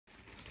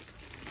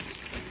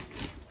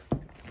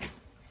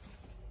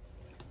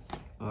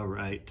All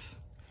right,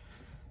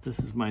 this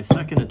is my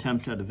second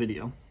attempt at a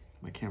video.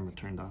 My camera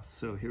turned off,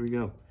 so here we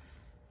go.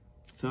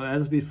 So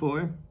as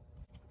before,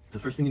 the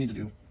first thing you need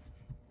to do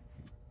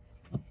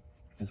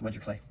is wedge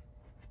your clay.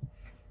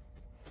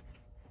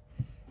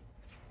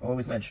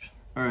 Always wedge.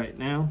 All right,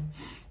 now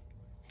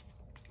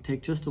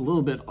take just a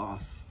little bit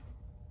off.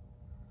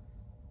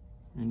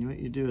 And what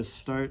you do is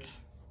start,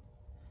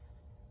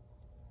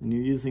 and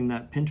you're using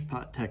that pinch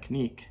pot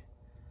technique,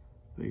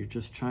 but you're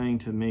just trying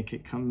to make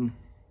it come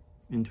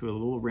into a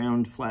little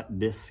round flat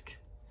disc.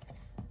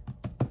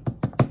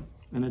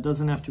 And it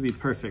doesn't have to be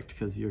perfect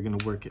because you're going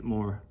to work it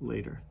more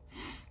later.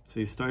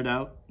 So you start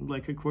out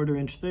like a 1/4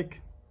 inch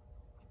thick,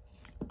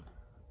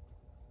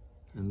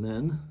 and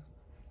then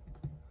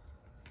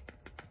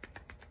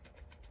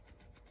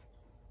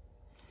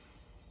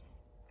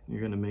you're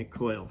going to make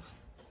coils.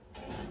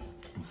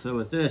 So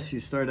with this,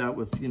 you start out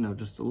with,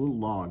 just a little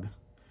log,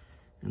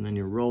 and then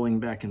you're rolling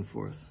back and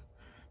forth.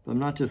 But I'm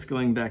not just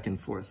going back and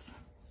forth.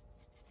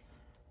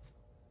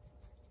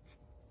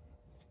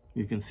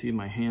 You can see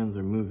my hands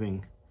are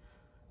moving,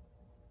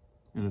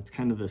 and it's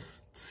kind of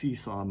this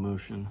seesaw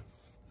motion.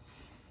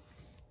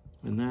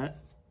 And that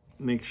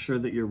makes sure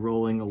that you're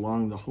rolling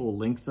along the whole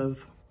length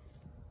of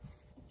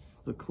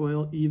the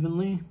coil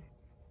evenly.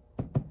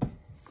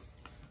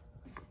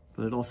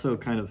 But it also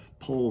kind of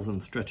pulls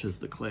and stretches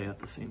the clay at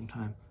the same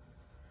time.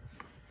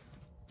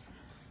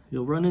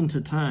 You'll run into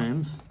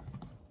times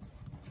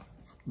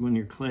when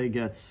your clay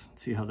gets,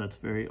 see how that's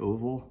very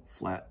oval,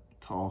 flat,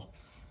 tall.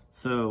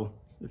 So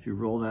if you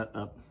roll that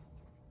up,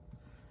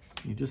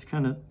 you just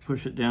kind of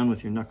push it down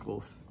with your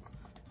knuckles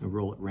and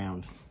roll it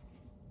round.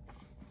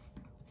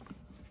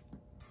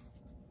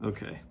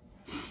 Okay,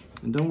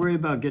 and don't worry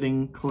about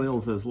getting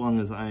coils as long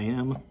as I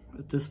am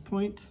at this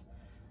point.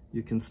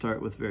 You can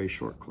start with very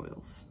short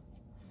coils.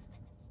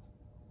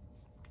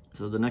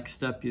 So the next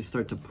step, you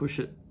start to push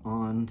it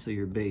on to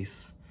your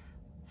base.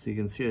 So you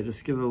can see I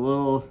just give it a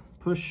little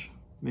push,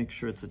 make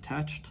sure it's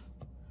attached.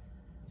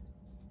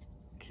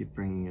 Keep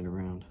bringing it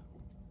around.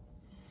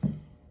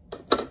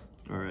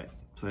 All right,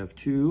 so I have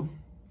 2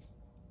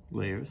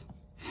 layers.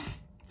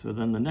 So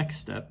then the next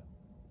step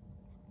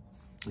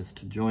is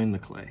to join the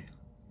clay.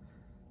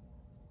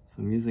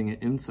 So I'm using an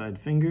inside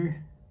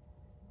finger,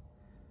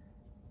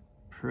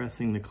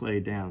 pressing the clay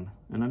down.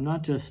 And I'm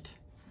not just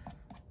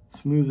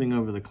smoothing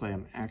over the clay,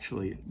 I'm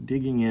actually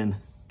digging in,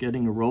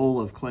 getting a roll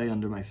of clay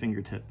under my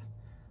fingertip,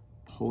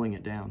 pulling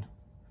it down.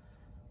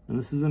 And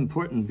this is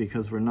important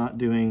because we're not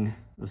doing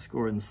a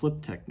score and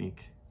slip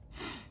technique.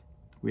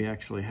 We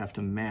actually have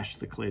to mash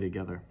the clay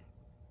together.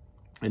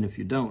 And if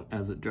you don't,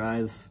 as it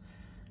dries,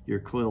 your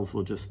coils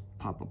will just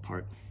pop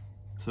apart.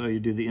 So you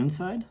do the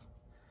inside,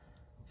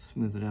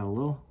 smooth it out a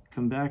little,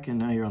 come back, and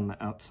now you're on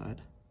the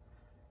outside.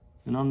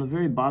 And on the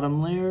very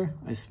bottom layer,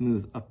 I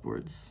smooth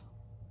upwards.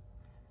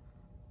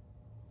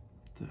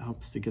 So it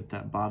helps to get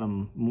that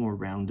bottom more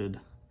rounded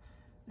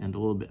and a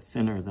little bit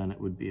thinner than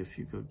it would be if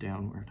you go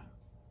downward.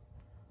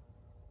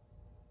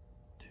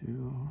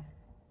 2.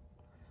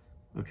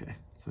 Okay,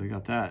 so we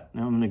got that.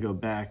 Now I'm going to go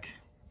back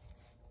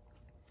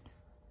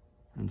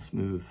and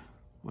smooth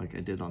like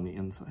I did on the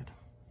inside.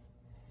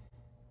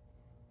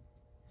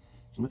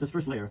 And with this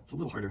first layer, it's a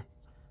little harder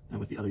than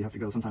with the other. You have to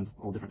go sometimes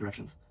all different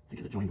directions to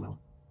get it joined well,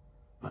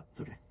 but it's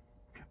okay.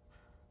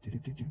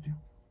 Okay.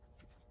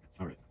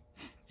 All right,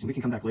 and we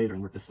can come back later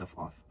and work this stuff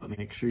off, but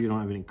make sure you don't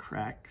have any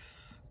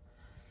cracks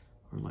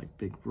or like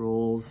big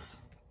rolls.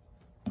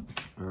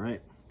 All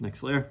right,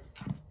 next layer.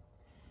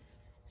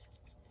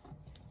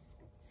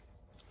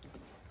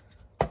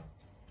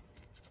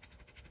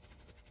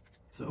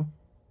 So,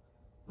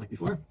 like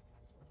before,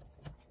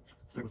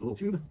 start with a little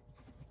tube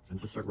and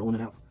just start rolling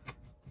it out.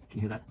 Can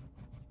you hear that?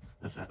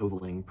 That's that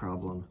ovaling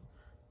problem.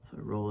 So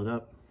I roll it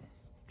up,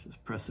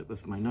 just press it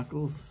with my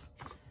knuckles,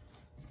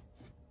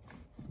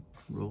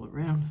 roll it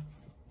around.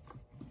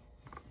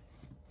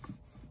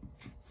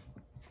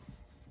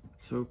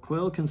 So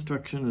coil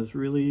construction is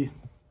really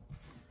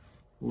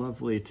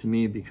lovely to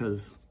me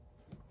because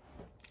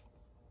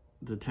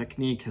the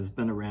technique has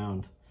been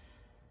around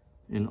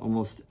in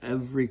almost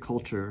every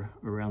culture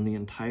around the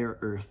entire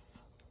earth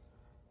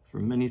for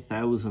many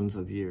thousands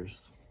of years.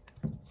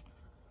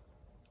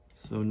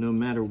 So no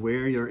matter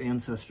where your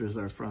ancestors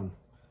are from,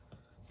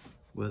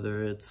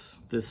 whether it's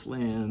this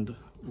land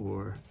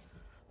or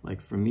like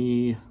for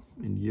me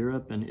in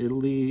Europe and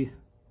Italy,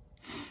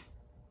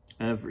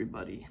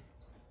 everybody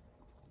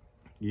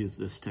used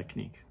this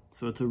technique.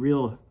 So it's a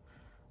real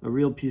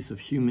piece of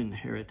human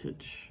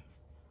heritage.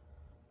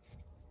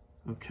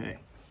 Okay.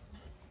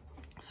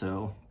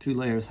 So 2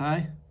 layers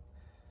high,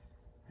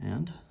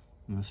 and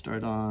I'm gonna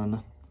start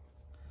on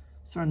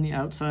the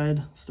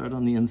outside, start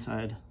on the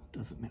inside,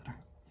 doesn't matter.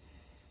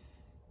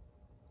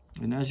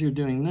 And as you're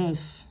doing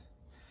this,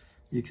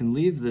 you can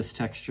leave this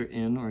texture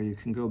in, or you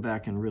can go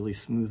back and really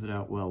smooth it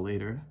out well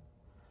later.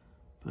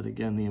 But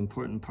again, the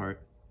important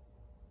part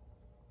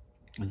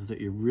is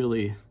that you're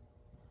really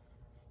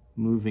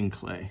moving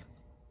clay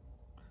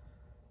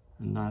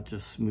and not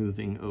just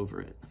smoothing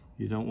over it.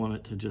 You don't want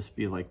it to just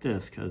be like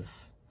this,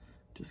 because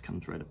just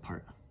comes right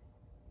apart.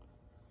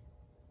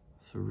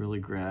 So really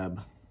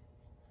grab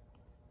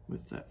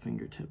with that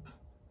fingertip.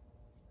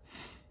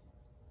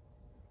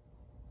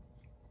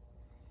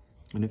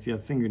 And if you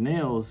have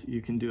fingernails,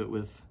 you can do it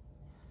with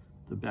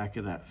the back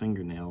of that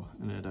fingernail,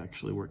 and it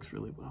actually works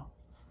really well.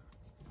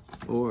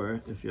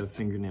 Or if you have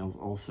fingernails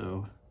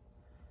also,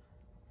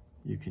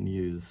 you can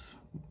use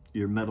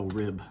your metal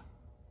rib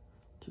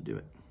to do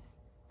it.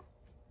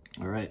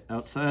 All right,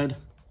 outside.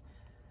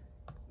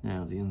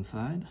 Now the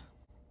inside.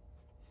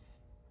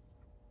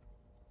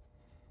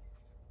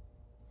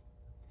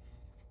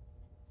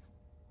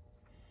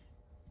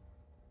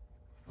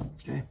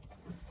 Okay,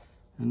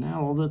 and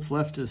now all that's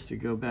left is to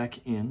go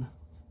back in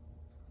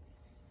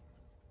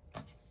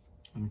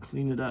and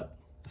clean it up,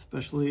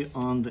 especially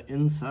on the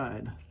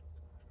inside.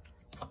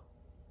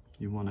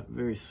 You want it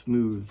very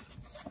smooth.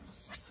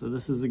 So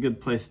this is a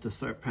good place to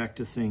start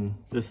practicing.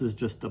 This is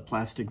just a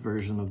plastic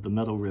version of the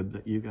metal rib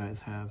that you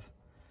guys have.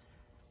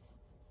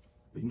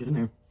 We can get in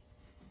there.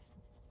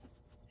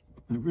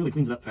 And it really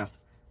cleans it up fast.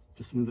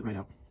 Just smooth it right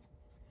out.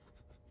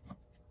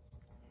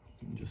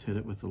 And just hit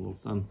it with a little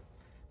thumb.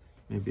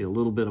 Maybe a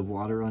little bit of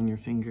water on your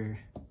finger,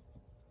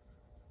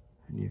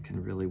 and you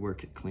can really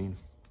work it clean.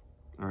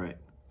 All right.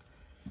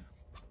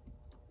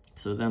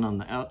 So then on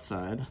the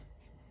outside,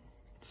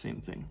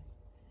 same thing.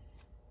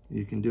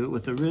 You can do it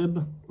with a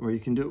rib, or you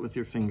can do it with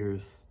your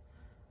fingers.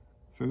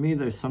 For me,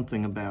 there's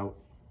something about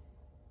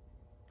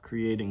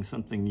creating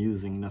something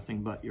using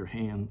nothing but your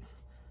hands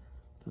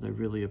that I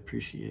really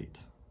appreciate.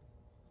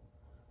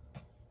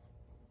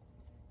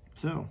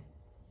 So,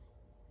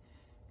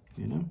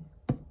 you know,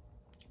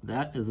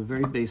 that is a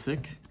very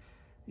basic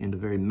and a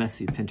very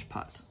messy pinch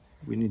pot.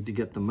 We need to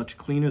get them much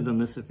cleaner than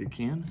this if you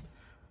can.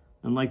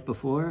 And like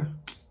before,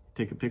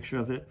 take a picture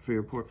of it for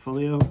your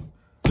portfolio,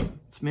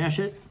 smash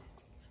it,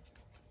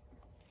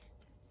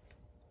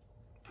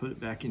 put it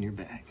back in your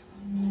bag.